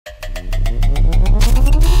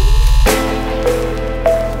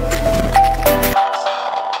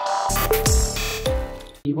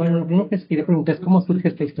lo primero que quería preguntar es cómo surge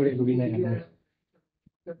esta historia de Lulina y Alois.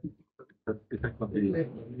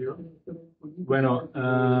 Bueno,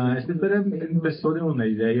 esta historia empezó de una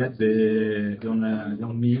idea de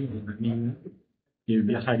un niño, una niña que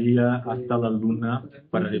viajaría hasta la luna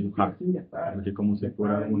para dibujar, porque como si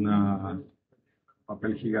fuera un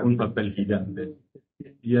papel gigante.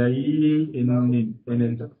 Y ahí en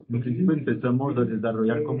principio empezamos a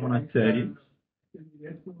desarrollar como una serie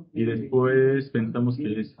y después pensamos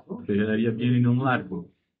que se quedaría bien en un largo.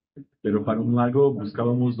 Pero para un largo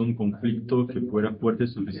buscábamos un conflicto que fuera fuerte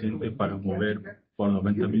suficiente para mover por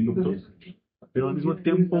 90 minutos. Pero al mismo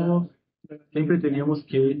tiempo, siempre teníamos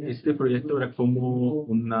que este proyecto era como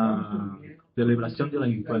una celebración de la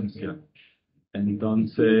infancia.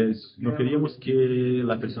 Entonces, no queríamos que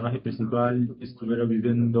la personaje principal estuviera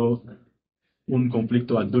viviendo un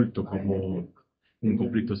conflicto adulto como un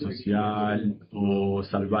conflicto social o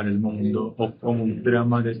salvar el mundo o como un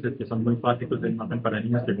drama de estos que son muy básicos de imagen para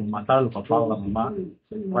niños que como matar al papá o la mamá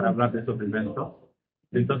para hablar de estos eventos.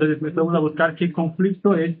 Entonces empezamos a buscar qué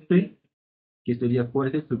conflicto que sería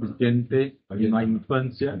fuerte suficiente en la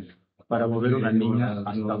infancia para mover a una niña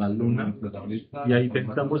hasta la luna. Y ahí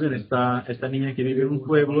pensamos en esta niña que vive en un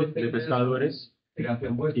pueblo de pescadores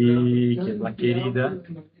y que es la querida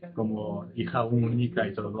como hija única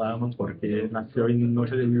y todos la aman porque nació en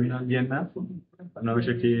noche de luna llena, una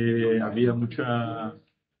noche que había una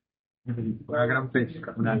gran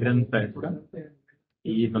pesca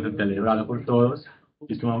y entonces celebrada por todos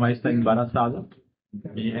y su mamá está embarazada,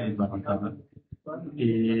 bien embarazada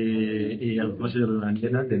y a la noche de luna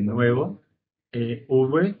llena de nuevo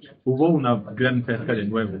hubo una gran pesca de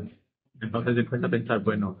nuevo. Entonces empieza a pensar,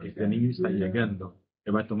 bueno, este niño está llegando,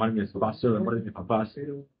 que va a tomar mi espacio, el amor de mis papás.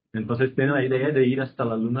 Entonces tiene la idea de ir hasta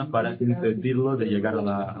la luna para impedirlo de llegar a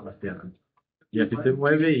la Tierra. Y así se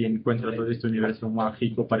mueve y encuentra todo este universo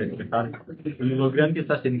mágico para empezar. Y lo gran que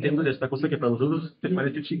está sintiendo de esta cosa que para nosotros te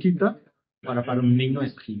parece chiquita, para un niño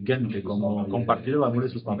es gigante, como compartir el amor de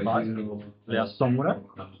sus papás le asombra,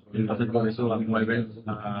 entonces por eso la mueve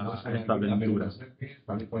a esta aventura.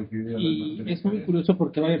 Y es muy curioso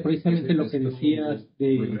porque, vaya, precisamente lo que decías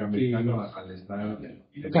de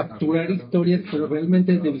que capturar historias, pero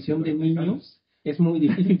realmente de visión de niños, es muy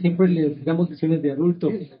difícil. Siempre les damos visiones de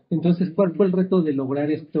adultos. Entonces, ¿cuál fue el reto de lograr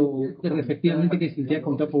esto efectivamente que se sintiera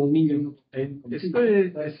contado por un niño?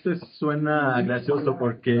 Esto suena gracioso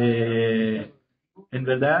porque en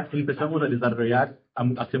verdad empezamos a desarrollar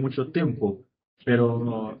hace mucho tiempo,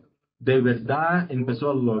 pero de verdad empezó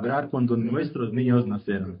a lograr cuando nuestros niños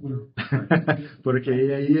nacieron.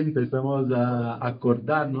 Porque ahí empezamos a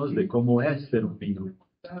acordarnos de cómo es ser un niño.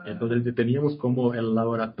 Entonces teníamos como el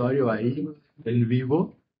laboratorio ahí, en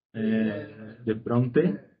vivo, de pronto,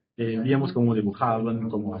 víamos cómo dibujaban,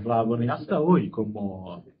 cómo hablaban, y hasta hoy,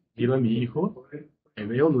 como digo a mi hijo,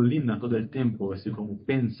 veo Lulina todo el tiempo, así como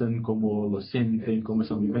piensan, cómo lo sienten, cómo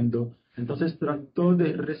están viviendo. Entonces trato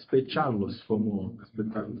de respetarlos,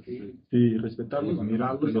 sí, respetarlos,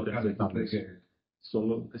 mirarlos y respetarlos.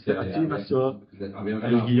 Solo, así nació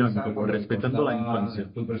el guión, como respetando la infancia.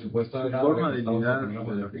 Su forma de lidiar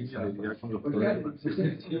de lidiar con los problemas.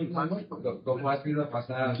 ¿Cómo has ido a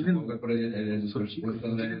pasar el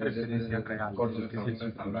presupuesto de referencia real? Cortos que se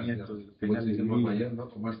están sentimientos,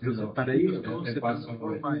 entonces, para ellos todo se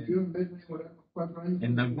transforma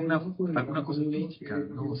en alguna cosa física,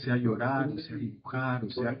 ¿no? O sea llorar, o sea dibujar,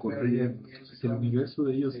 o sea correr. Entonces, el universo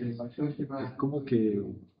de ellos es como que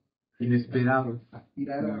inesperado,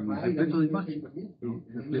 repleto de magia,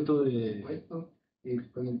 repleto de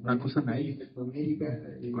una cosa naif.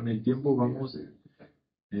 Con el tiempo vamos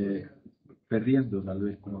perdiendo tal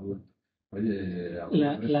vez como adultos.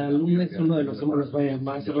 La luna es uno de los símbolos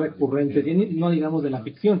más recurrentes, no digamos de la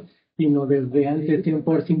ficción, sino desde antes. Tiene un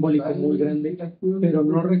poder simbólico muy grande, pero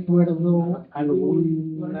no recuerdo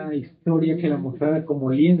alguna historia que la mostrara como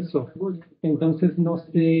lienzo. Entonces no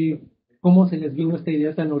sé cómo se les vino esta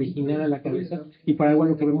idea tan original a la cabeza y para algo a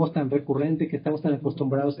lo que vemos tan recurrente, que estamos tan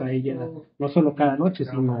acostumbrados a ella, no solo cada noche,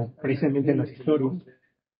 sino precisamente en las historias.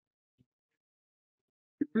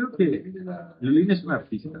 Yo creo que Lulina es un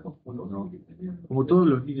artista, ¿no? Como todos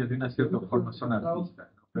los niños de una cierta forma son artistas,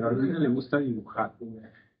 ¿no? Pero a Lulina le gusta dibujar y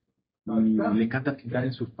le encanta pintar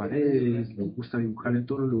en sus paredes, le gusta dibujar en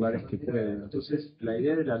todos los lugares que puede. Entonces la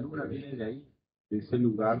idea de la luna viene de ahí, de ese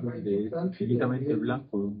lugar donde es infinitamente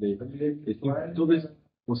blanco, donde todo es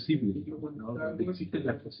posible, ¿no? Donde existen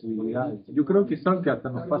las posibilidades. Yo creo que es algo que hasta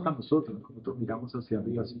nos pasa a nosotros, ¿no? Nosotros miramos hacia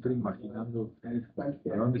arriba siempre imaginando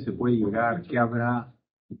a dónde se puede llegar, qué habrá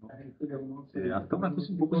hasta una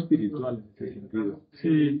cosa un poco espiritual en ese sentido.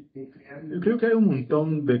 Sí, yo creo que hay un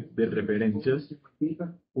montón de referencias.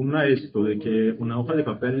 Una es esto, de que una hoja de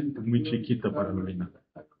papel es muy chiquita para Lulina.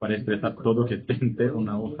 Para expresar todo que siente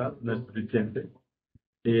una hoja no es suficiente.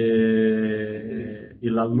 Y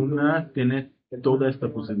la luna tiene toda esta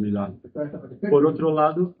posibilidad. Por otro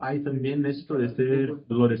lado, hay también esto de ser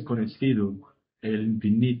lo desconocido, el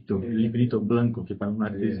infinito blanco, que para un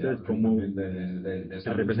artista es como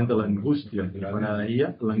se representa la angustia, y para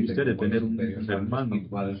ella la angustia de tener un hermano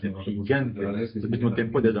gigante, al mismo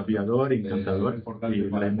tiempo desafiador, encantador, y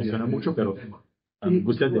la emociona mucho, pero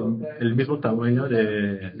angustia del mismo tamaño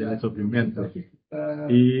del sufrimiento.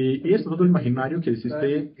 Y es todo el imaginario que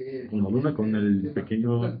existe con la luna, con el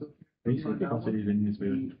pequeño príncipe, ¿cómo se dice en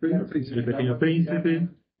español? El pequeño príncipe,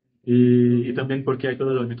 y también porque hay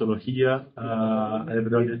toda la mitología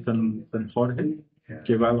alrededor de San Jorge,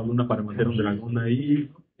 que va a la luna para matar un dragón ahí,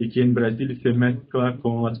 y que en Brasil se mezcla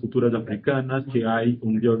con las culturas africanas, que hay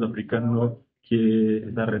un dios africano que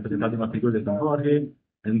está representado en la figura de San Jorge,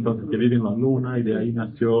 entonces que vive en la luna, y de ahí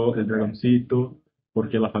nació el dragoncito,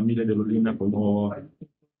 porque la familia de Lulina como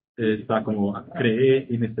está como cree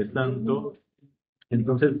en este santo.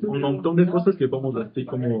 Entonces, un montón de cosas que vamos así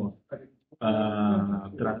como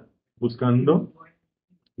buscando,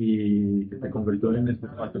 y que se convirtió en este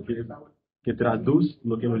espacio que traduce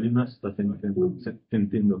lo que Lulina está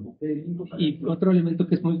sintiendo. Y otro elemento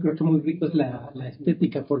que es muy, creo que muy rico es la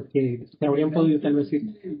estética, porque se habrían podido tal vez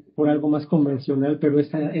ir por algo más convencional, pero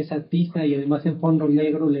esa tiza y además en fondo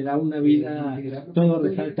negro le da una vida, todo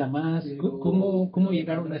resalta más. ¿Cómo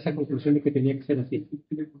llegaron a esa conclusión de que tenía que ser así?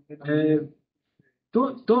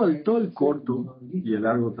 Todo el corto y el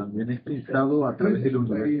largo también es pensado a través del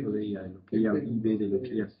universo de ella, de lo que ella vive, de lo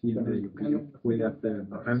que ella siente, de lo que ella puede hacer.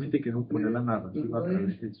 Realmente que no pone la narrativa a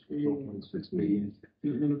través de su ojos, de su experiencia.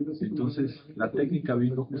 Entonces, la técnica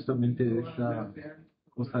vino justamente de esa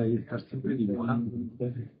cosa de estar siempre dibujando.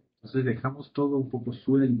 Entonces, dejamos todo un poco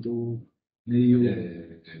suelto, medio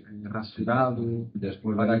rasurado,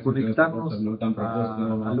 para conectarnos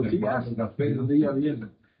a lo que ella hace, de donde ella viene.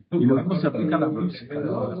 Y lo mismo se aplica a la música.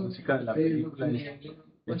 La música de la película es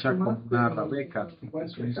hecha con una rabeca,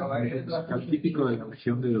 es un instrumento musical típico de la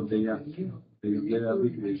región de donde ella vive.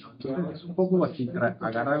 Entonces es un poco así,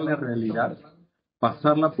 agarrar la realidad,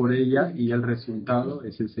 pasarla por ella, y el resultado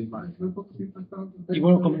es esa imagen. Y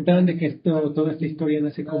bueno, comentaban de que toda esta historia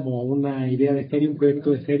nace como una idea de serie, un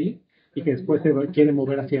proyecto de serie, y que después se quiere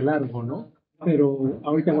mover hacia el largo, ¿no? Pero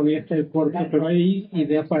ahorita, bueno, ya está el corto, pero ¿hay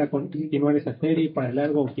idea para continuar esa serie, para el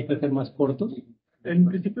largo, o quizás ser más cortos? En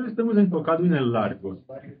principio estamos enfocados en el largo,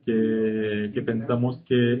 que pensamos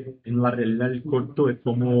que en la realidad el corto es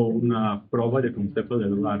como una prueba de concepto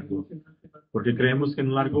del largo, porque creemos que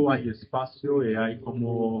en largo hay espacio y hay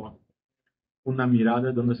como una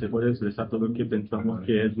mirada donde se puede expresar todo lo que pensamos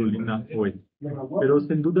que es Lulina hoy. Pero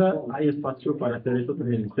sin duda hay espacio para hacer eso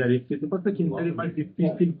también en serie. Que se pasa que en serie es más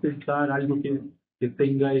difícil pensar algo que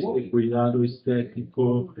tenga este cuidado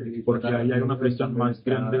estético, porque ahí hay una presión más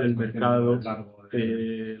grande del mercado.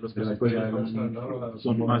 Los presupuestos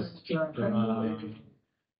son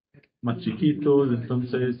más chiquitos,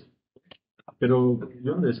 entonces, pero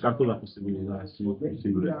yo no descarto la posibilidad, si es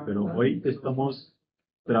posible. Pero hoy estamos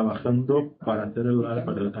trabajando para hacer el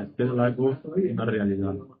algo una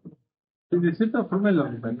realidad. Y de cierta forma el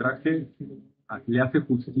largometraje le hace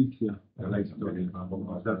justicia a la historia, ¿no?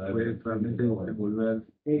 O sea, puede realmente devolver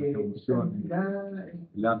emociones,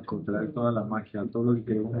 el arco, traer toda la magia, todo lo que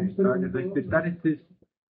queremos mostrar, respetar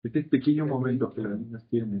estos pequeños momentos que las niñas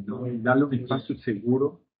tienen, ¿no? Y darle un espacio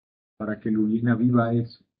seguro para que Lulina viva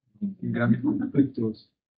eso, sin grandes conflictos,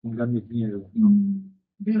 sin grandes miedos, ¿no?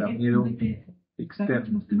 O sea, miedo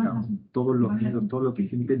externos, digamos. Todos los miedos, todo lo que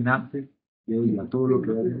siente nace de ella, todo lo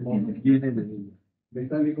que vemos viene de ella.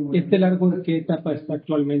 ¿Este largo en qué etapa está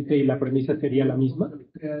actualmente y la premisa sería la misma?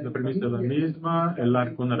 La premisa es la misma, el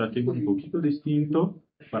arco narrativo un poquito distinto,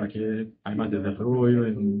 para que haya más desarrollo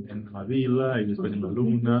en la vila y después en la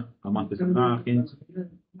luna, a más personajes,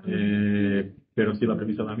 pero sí la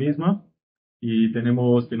premisa es la misma. Y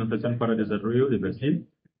tenemos financiación para desarrollo de Brasil,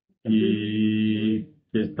 y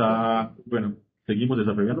que está, bueno, seguimos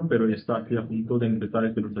desarrollando, pero ya está aquí a punto de empezar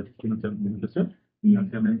el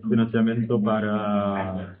financiamiento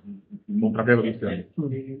para comprar producciones.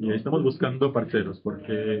 Y estamos buscando parceros,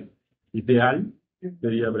 porque ideal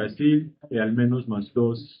sería Brasil y al menos más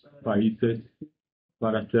 2 países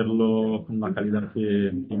para hacerlo con la calidad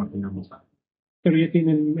que imaginamos. ¿Pero ya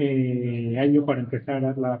tienen año para empezar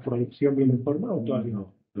la producción bien en forma o todavía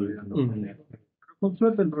no? Todavía no. Con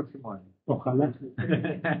suerte el próximo año. Ojalá.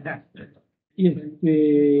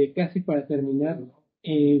 Y casi para terminar,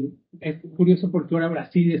 es curioso porque ahora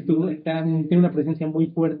Brasil tiene una presencia muy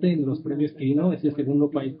fuerte en los premios Quirino, es el segundo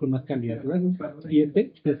país con más candidaturas,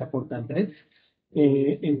 7, les aportan 3.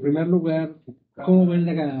 En primer lugar, ¿cómo ven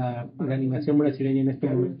la animación brasileña en este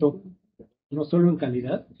momento? No solo en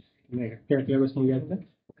calidad, que claro es muy alta,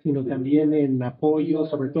 sino también en apoyo,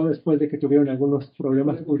 sobre todo después de que tuvieron algunos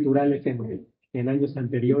problemas culturales en años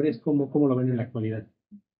anteriores. ¿Cómo lo ven en la actualidad?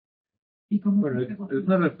 Bueno, es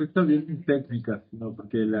una respuesta bien técnica, ¿no?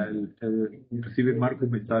 Porque inclusive Marco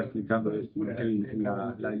me estaba explicando esto,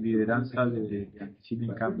 la lideranza de cine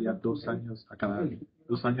cambia 2 años a cada año,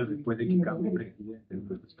 2 años después de que cambie el presidente.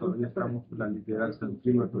 Entonces todavía estamos con la lideranza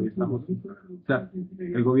antigua, todavía estamos. O sea,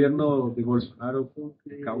 el gobierno de Bolsonaro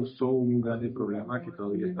causó un gran problema que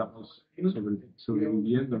todavía estamos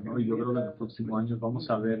sobreviviendo, ¿no? Y yo creo que en los próximos años vamos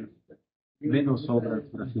a ver menos obras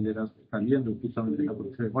brasileñas saliendo, justamente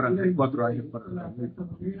porque se demoran 4 años para la.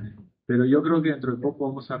 Pero yo creo que dentro de poco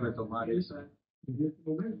vamos a retomar eso.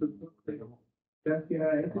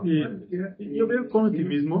 Y yo veo con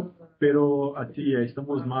optimismo, pero aquí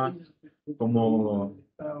estamos más como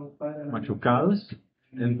machucados,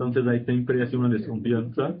 entonces hay siempre una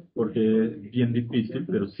desconfianza, porque es bien difícil,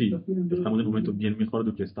 pero sí, estamos en un momento bien mejor de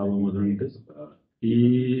lo que estábamos antes.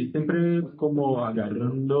 Y siempre como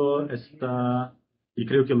agarrando y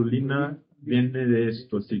creo que Lulina viene de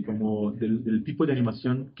esto, así como del tipo de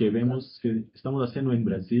animación que vemos que estamos haciendo en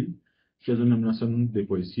Brasil, que es una animación de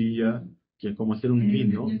poesía, que es como hacer un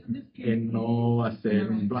vino, que no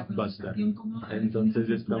hacer un blockbuster. Entonces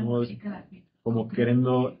estamos como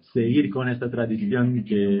queriendo seguir con esta tradición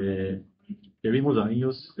que vimos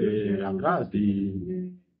años atrás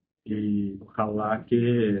y ojalá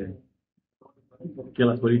que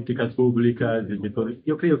las políticas públicas y que todo,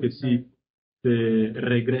 yo creo que sí se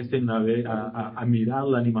regresen a mirar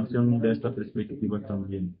la animación de esta perspectiva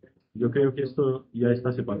también. Yo creo que esto ya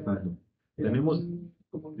está se pasando. Tenemos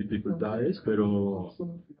dificultades, pero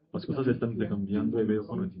las cosas están cambiando y veo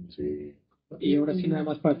con optimismo. Y ahora sí, nada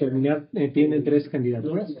más para terminar, tienen 3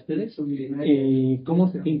 candidaturas ustedes. ¿Cómo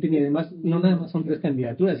se sienten? Y además, no nada más son 3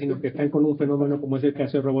 candidaturas, sino que están con un fenómeno como es el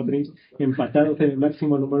caso de Robot Dreams, empatados en el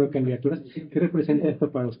máximo número de candidaturas. ¿Qué representa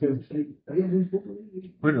esto para ustedes?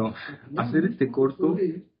 Bueno, hacer este corto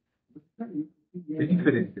es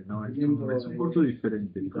diferente, ¿no? Es un corto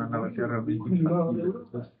diferente, es una narrativa realmente infantil.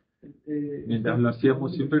 Entonces, mientras lo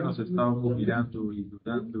hacíamos siempre nos estábamos mirando y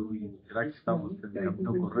dudando y era que estábamos en el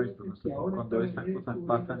camino correcto. Nosotros, cuando estas cosas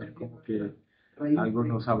pasan es como que algo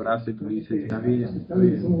nos abraza y nos dice, está bien,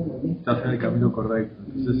 estás en el camino correcto.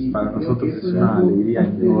 Entonces para nosotros es una alegría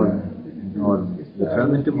enorme, es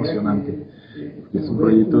realmente emocionante. Es un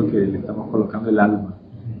proyecto que le estamos colocando el alma.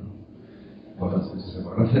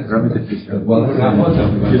 Realmente especial.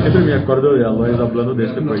 Yo siempre me acuerdo de Alois hablando de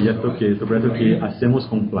este proyecto, que es un proyecto que hacemos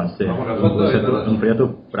con placer, un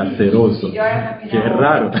proyecto placeroso, que es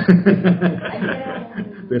raro,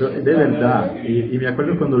 pero de verdad. Y me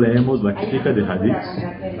acuerdo cuando leemos la crítica de Radix,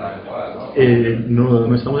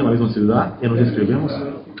 no estamos en la misma ciudad y nos escribimos,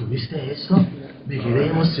 ¿tuviste eso? Me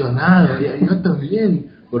quedé emocionado, y yo también,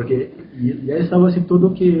 porque ya estaba así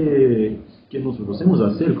todo que nosotros hacemos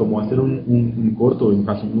hacer, como hacer un corto, un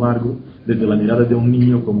caso largo, desde la mirada de un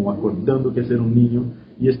niño, como acordando que es ser un niño,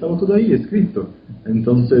 y estaba todo ahí escrito.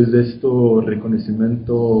 Entonces,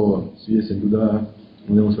 reconocimiento, sí, sin duda,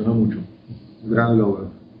 nos emociona mucho. Gran logro.